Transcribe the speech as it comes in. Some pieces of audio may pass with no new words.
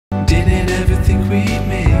think we'd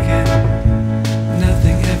make it.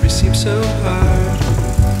 Nothing ever seemed so hard.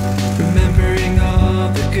 Remembering all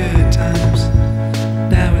the good times,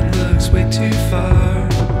 now it looks way too far.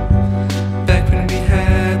 Back when we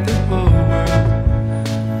had the whole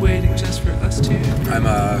world waiting just for us to. I'm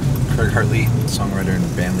Craig Hartley, songwriter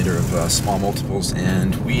and band leader of Small Multiples,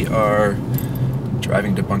 and we are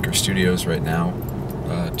driving to Bunker Studios right now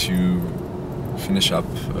to finish up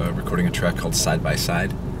recording a track called Side by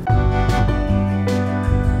Side.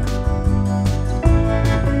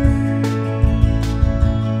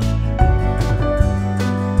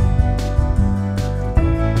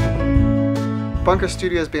 Bunker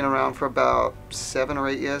Studios has been around for about 7 or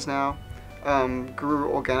 8 years now. Grew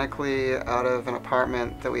organically out of an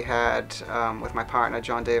apartment that we had with my partner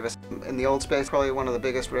John Davis. In the old space, probably one of the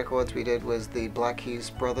biggest records we did was the Black Keys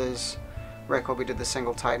Brothers record. We did the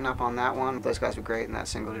single Tighten Up on that one. Those guys were great and that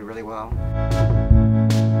single did really well.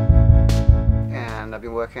 And I've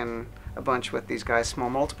been working a bunch with these guys, Small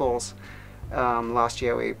Multiples. Last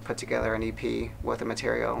year we put together an EP worth of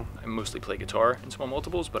material. I mostly play guitar in Small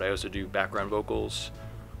Multiples, but I also do background vocals,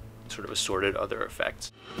 sort of assorted other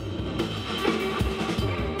effects. I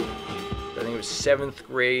think it was 7th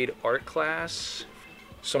grade art class.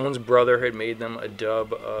 Someone's brother had made them a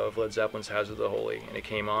dub of Led Zeppelin's House of the Holy, and it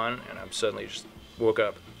came on, and I suddenly just woke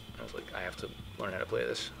up. I was like, I have to learn how to play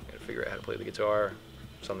this. I gotta figure out how to play the guitar.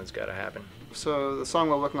 Something's gotta happen. So the song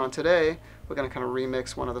we're working on today, we're gonna kind of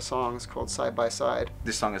remix one of the songs called Side by Side.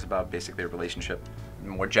 This song is about basically a relationship.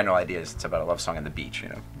 More general ideas, it's about a love song on the beach, you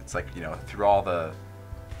know. It's like, you know, through all the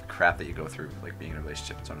crap that you go through, like being in a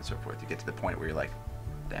relationship and so on and so forth, you get to the point where you're like,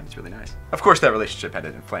 damn, it's really nice. Of course that relationship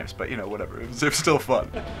ended in flames, but you know, whatever, it was still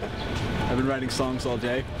fun. I've been writing songs all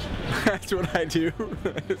day. That's what I do.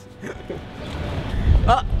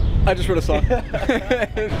 Ah, I just wrote a song.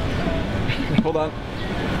 Hold on.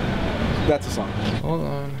 That's a song. Hold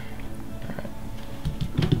on. Alright.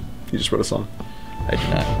 You just wrote a song. I did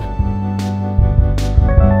not.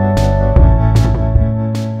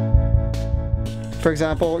 For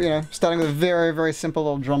example, you know, starting with a very, very simple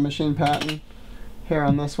little drum machine pattern here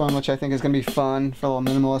on this one, which I think is going to be fun for a little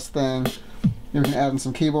minimalist thing. You can add in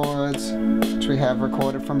some keyboards, which we have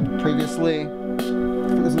recorded from previously.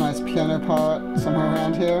 There's a nice piano part somewhere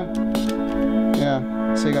around here. Yeah,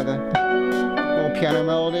 so you got the little piano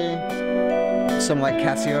melody, some like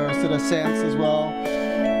Casio sort of synths as well.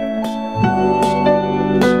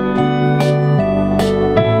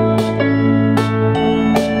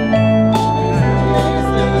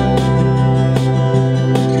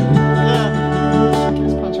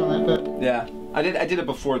 Yeah, I did it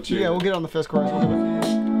before too. Yeah, we'll get on the first chorus.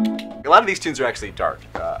 A lot of these tunes are actually dark.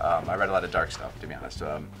 I read a lot of dark stuff, to be honest.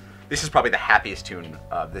 This is probably the happiest tune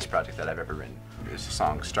of this project that I've ever written. It's the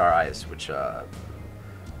song Star Eyes, which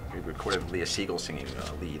we recorded with Leah Siegel singing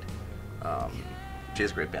lead. She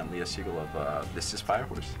has a great band, Leah Siegel of This Is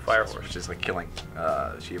Firehorse. Firehorse. Which is like killing.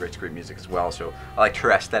 She writes great music as well, so I liked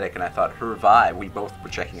her aesthetic, and I thought her vibe, we both were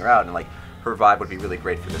checking her out, and like her vibe would be really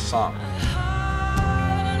great for this song.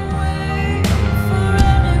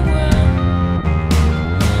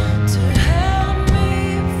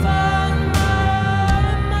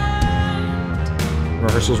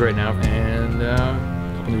 Rehearsals right now, and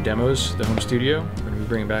a couple new demos, the home studio. We're going to be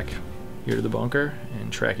bringing back here to the bunker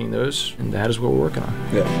and tracking those, and that is what we're working on.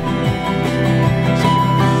 Yeah.